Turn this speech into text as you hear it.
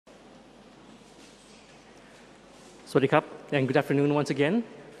Sawasdee krap, and good afternoon once again.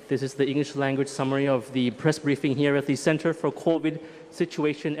 This is the English language summary of the press briefing here at the Center for COVID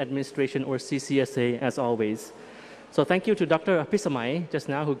Situation Administration, or CCSA, as always. So thank you to Dr. Pisamai just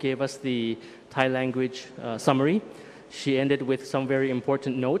now, who gave us the Thai language summary. She ended with some very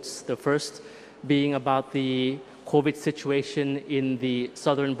important notes. The first being about the COVID situation in the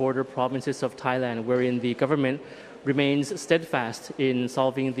southern border provinces of Thailand, wherein the government remains steadfast in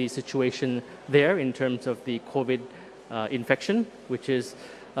solving the situation there in terms of the COVID infection, which is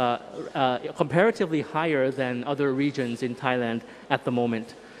comparatively higher than other regions in Thailand at the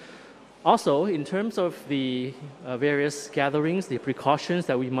moment. Also, in terms of the various gatherings, the precautions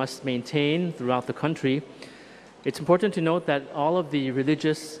that we must maintain throughout the country, it's important to note that all of the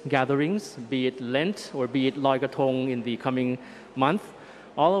religious gatherings, be it Lent or be it Loi Krathong in the coming month,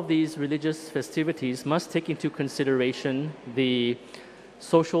 all of these religious festivities must take into consideration the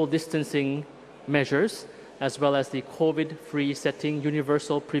social distancing measures as well as the COVID-free setting,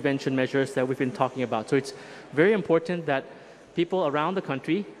 universal prevention measures that we've been talking about. So it's very important that people around the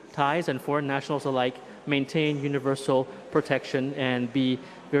country, Thais and foreign nationals alike, maintain universal protection and be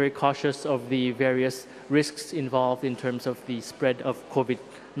very cautious of the various risks involved in terms of the spread of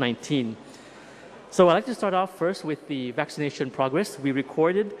COVID-19. So I'd like to start off first with the vaccination progress. We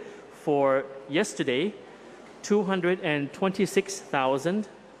recorded for yesterday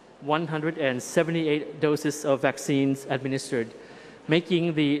 226,178 doses of vaccines administered,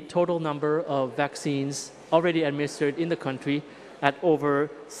 making the total number of vaccines already administered in the country at over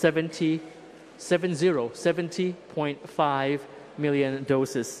 70.5 million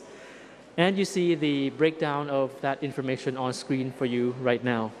doses. And you see the breakdown of that information on screen for you right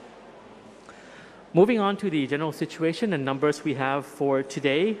now. Moving on to the general situation and numbers we have for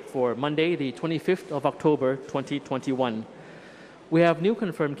today, for Monday, the 25th of October, 2021. We have new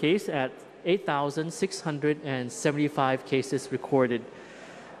confirmed case at 8,675 cases recorded.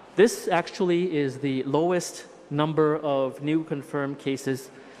 This actually is the lowest number of new confirmed cases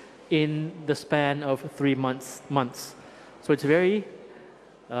in the span of 3 months. So it's very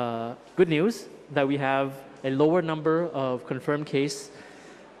good news that we have a lower number of confirmed cases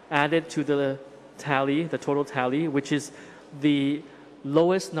added to the tally, the total tally, which is the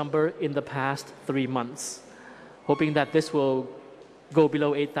lowest number in the past 3 months. Hoping that this will go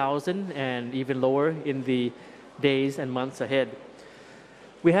below 8,000 and even lower in the days and months ahead.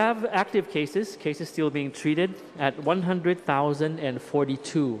 We have active cases still being treated at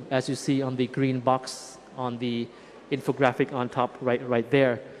 100,042, as you see on the green box on the infographic on top right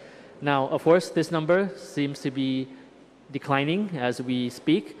there. Now, of course, this number seems to be declining as we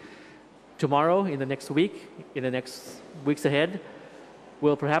speak. Tomorrow, in the next week, in the next weeks ahead,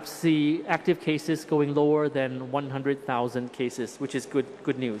 we'll perhaps see active cases going lower than 100,000 cases, which is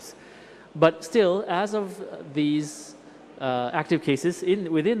good news. But still, as of these active cases,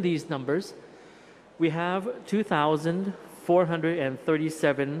 within these numbers, we have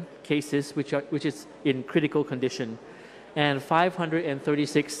 2,437 cases which is in critical condition, and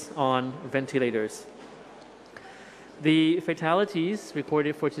 536 on ventilators. The fatalities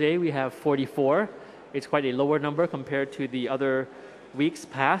reported for today, we have 44. It's quite a lower number compared to the other weeks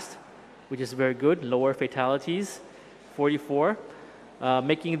past, which is very good, lower fatalities, 44,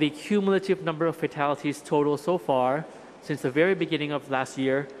 making the cumulative number of fatalities total so far since the very beginning of last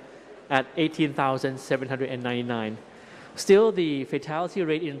year at 18,799. Still, the fatality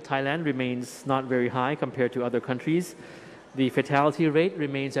rate in Thailand remains not very high compared to other countries. The fatality rate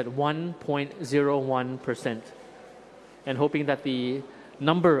remains at 1.01%. And hoping that the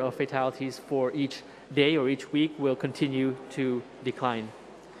number of fatalities for each day or each week will continue to decline.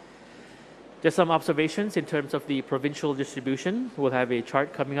 Just some observations in terms of the provincial distribution. We'll have a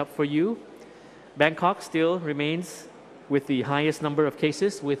chart coming up for you. Bangkok still remains with the highest number of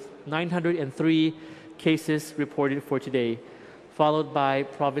cases, with 903 cases reported for today, followed by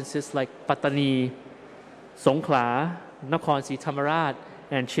provinces like Pattani, Songkhla, Nakhon Si Thammarat,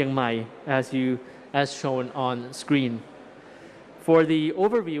 and Chiang Mai, as shown on screen. For the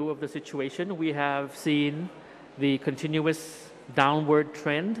overview of the situation, we have seen the continuous downward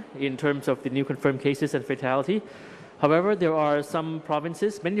trend in terms of the new confirmed cases and fatality. However, there are some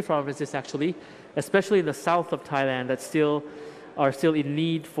provinces, many provinces actually, especially in the south of Thailand, that are still in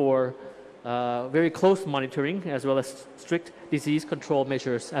need for very close monitoring as well as strict disease control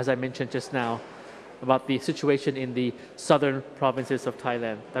measures, as I mentioned just now, about the situation in the southern provinces of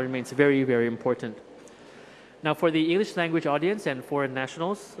Thailand. That remains very, very important. Now, for the English language audience and foreign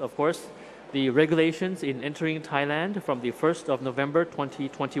nationals, of course, the regulations in entering Thailand from the 1st of November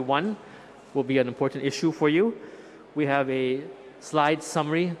 2021 will be an important issue for you. We have a slide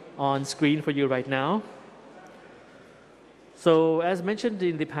summary on screen for you right now. So as mentioned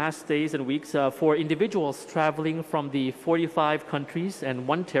in the past days and weeks, for individuals traveling from the 45 countries and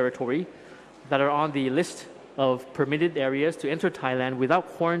 1 territory that are on the list of permitted areas to enter Thailand without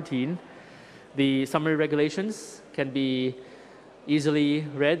quarantine, the summary regulations can be easily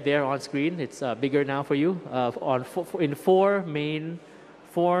read there on screen. It's bigger now for you in four main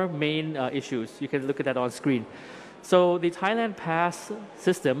issues. You can look at that on screen. So the Thailand Pass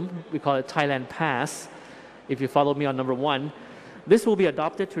system, we call it Thailand Pass. If you follow me on number 1, this will be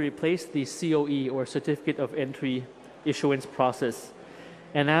adopted to replace the COE or Certificate of Entry issuance process.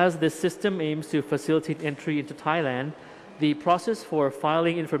 And as this system aims to facilitate entry into Thailand, the process for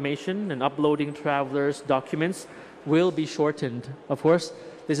filing information and uploading travelers' documents will be shortened. Of course,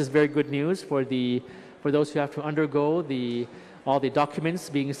 this is very good news for those who have to undergo all the documents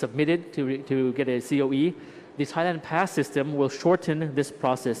being submitted to get a COE. The Thailand Pass system will shorten this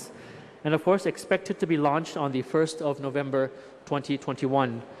process, and of course expected to be launched on the 1st of November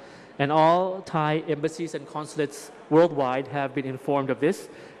 2021. And all Thai embassies and consulates worldwide have been informed of this,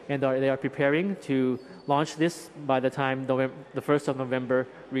 and they are preparing to launch this by the time the 1st of November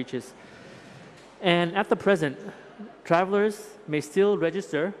reaches. And at the present, travelers may still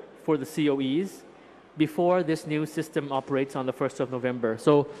register for the COEs before this new system operates on the 1st of November.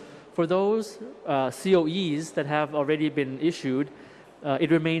 So for those COEs that have already been issued,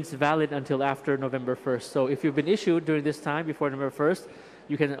 it remains valid until after November 1st. So if you've been issued during this time before November 1st,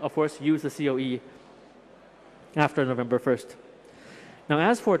 you can, of course, use the COE after November 1st. Now,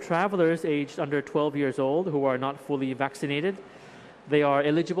 as for travelers aged under 12 years old who are not fully vaccinated, they are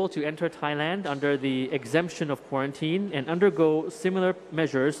eligible to enter Thailand under the exemption of quarantine and undergo similar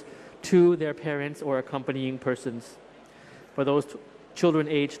measures to their parents or accompanying persons. For those children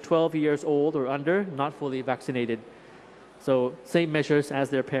aged 12 years old or under, not fully vaccinated. So same measures as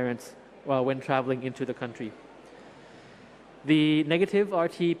their parents when traveling into the country. The negative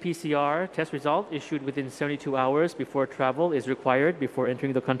RT-PCR test result issued within 72 hours before travel is required before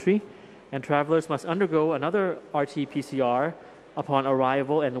entering the country, and travelers must undergo another RT-PCR upon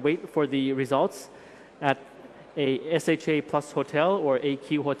arrival and wait for the results at a SHA Plus hotel or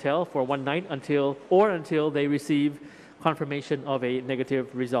AQ hotel for 1 night until they receive confirmation of a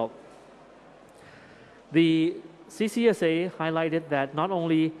negative result. The CCSA highlighted that not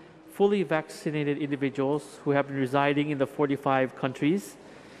only fully vaccinated individuals who have been residing in the 45 countries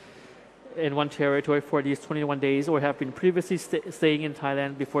in 1 territory for these 21 days or have been previously staying in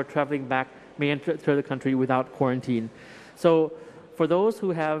Thailand before traveling back may enter the country without quarantine. So for those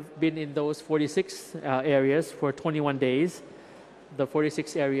who have been in those 46 areas for 21 days, the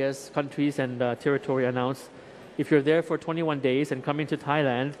 46 areas, countries, and territory announced, if you're there for 21 days and coming to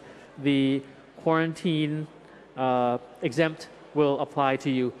Thailand, the quarantine exempt will apply to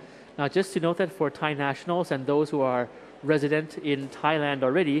you. Now, just to note that for Thai nationals and those who are resident in Thailand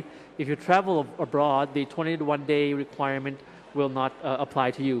already, if you travel abroad, the 21-day requirement will not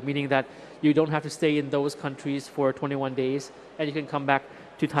apply to you, meaning that you don't have to stay in those countries for 21 days and you can come back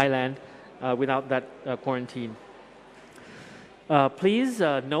to Thailand without that quarantine. Please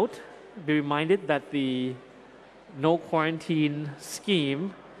note, be reminded that the no quarantine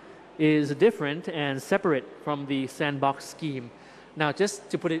scheme is different and separate from the sandbox scheme. Now, just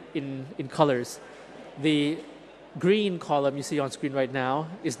to put it in colors, the green column you see on screen right now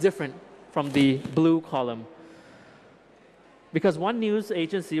is different from the blue column. Because one news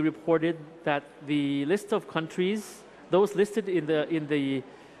agency reported that the list of countries, those listed in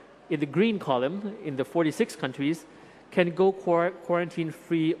the green column, in the 46 countries, can go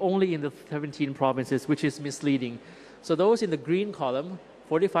quarantine-free only in the 17 provinces, which is misleading. So those in the green column,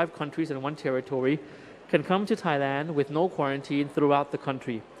 45 countries and 1 territory, can come to Thailand with no quarantine throughout the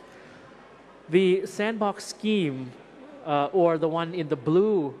country. The sandbox scheme, or the one in the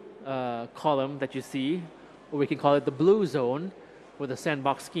blue column that you see, or we can call it the blue zone, or the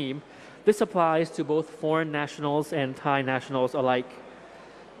sandbox scheme, this applies to both foreign nationals and Thai nationals alike.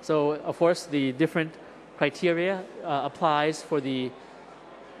 So, of course, the different criteria applies for the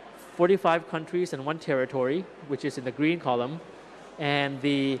 45 countries and 1 territory, which is in the green column, and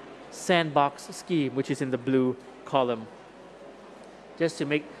the sandbox scheme, which is in the blue column. Just to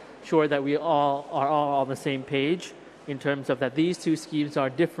make sure that we all are on the same page in terms of that these 2 schemes are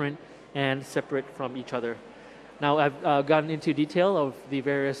different and separate from each other. Now, I've gone into detail of the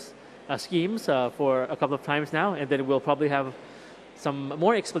various schemes for a couple of times now, and then we'll probably have some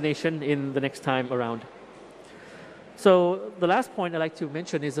more explanation in the next time around. So the last point I'd like to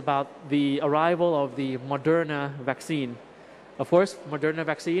mention is about the arrival of the Moderna vaccine. Of course, Moderna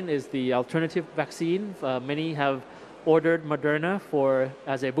vaccine is the alternative vaccine. Many have ordered Moderna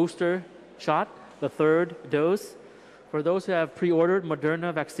as a booster shot, the 3rd dose For those who have pre-ordered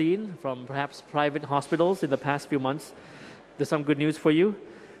Moderna vaccine from perhaps private hospitals in the past few months, there's some good news for you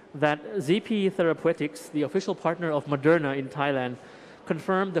that ZP Therapeutics, the official partner of Moderna in Thailand,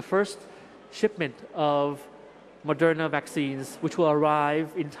 confirmed the first shipment of Moderna vaccines, which will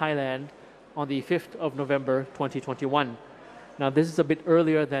arrive in Thailand on the 5th of November 2021. Now, this is a bit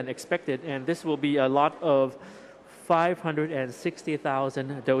earlier than expected, and this will be a lot of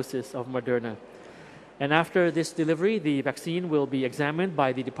 560,000 doses of Moderna. And after this delivery, the vaccine will be examined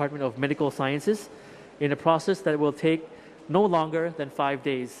by the Department of Medical Sciences in a process that will take no longer than 5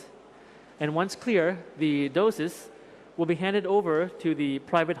 days. And once clear, the doses will be handed over to the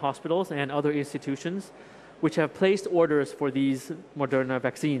private hospitals and other institutions which have placed orders for these Moderna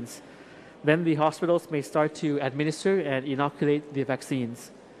vaccines. Then the hospitals may start to administer and inoculate the vaccines.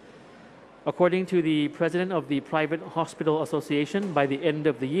 According to the president of the Private Hospital Association, by the end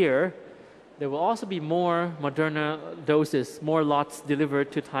of the year, there will also be more Moderna doses, more lots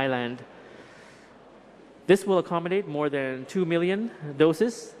delivered to Thailand. This will accommodate more than 2 million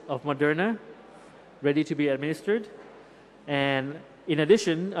doses of Moderna ready to be administered. And in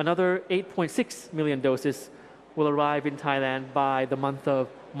addition, another 8.6 million doses will arrive in Thailand by the month of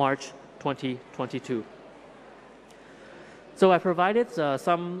March 2022. So I provided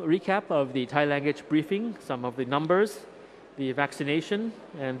some recap of the Thai language briefing, some of the numbers, the vaccination,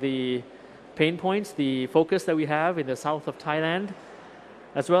 and the pain points, the focus that we have in the south of Thailand,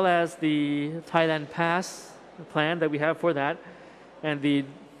 as well as the Thailand Pass plan that we have for that, and the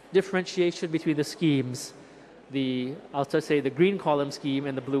differentiation between the schemes, I'll just say the green column scheme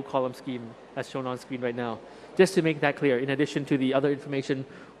and the blue column scheme as shown on screen right now, just to make that clear, in addition to the other information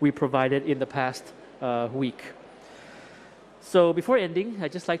we provided in the past week. So before ending,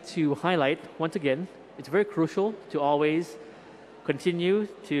 I'd just like to highlight once again, it's very crucial to always continue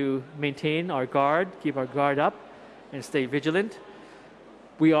to maintain our guard, keep our guard up, and stay vigilant.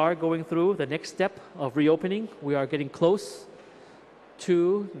 We are going through the next step of reopening. We are getting close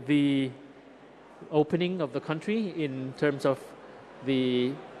to the opening of the country in terms of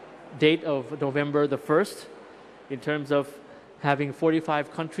the date of November the 1st, in terms of having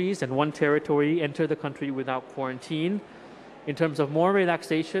 45 countries and 1 territory enter the country without quarantine, in terms of more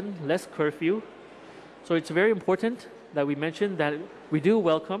relaxation, less curfew. So it's very important that we mention that we do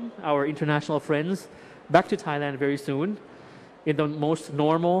welcome our international friends back to Thailand very soon in the most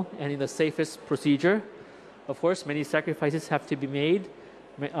normal and in the safest procedure. Of course, many sacrifices have to be made.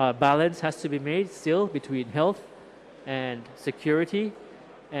 Balance has to be made still between health and security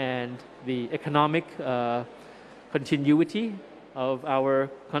and the economic continuity of our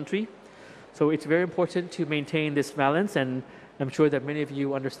country. So it's very important to maintain this balance, and I'm sure that many of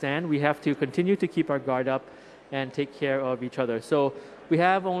you understand we have to continue to keep our guard up and take care of each other. So we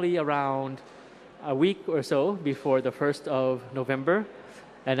have only around a week or so before the 1st of November.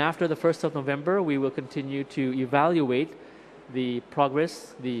 And after the 1st of November, we will continue to evaluate the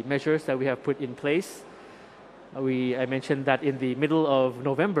progress, the measures that we have put in place. I mentioned that in the middle of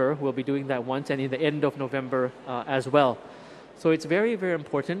November, we'll be doing that once, and in the end of November as well. So it's very, very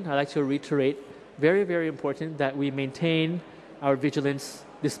important. I'd like to reiterate, very, very important that we maintain our vigilance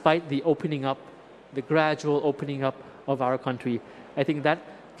despite the opening up, the gradual opening up of our country. I think that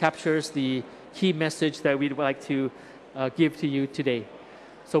captures the key message that we'd like to give to you today.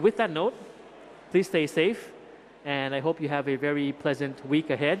 So with that note, please stay safe, and I hope you have a very pleasant week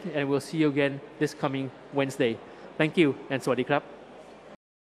ahead, and we'll see you again this coming Wednesday. Thank you, and สวัสดีครับ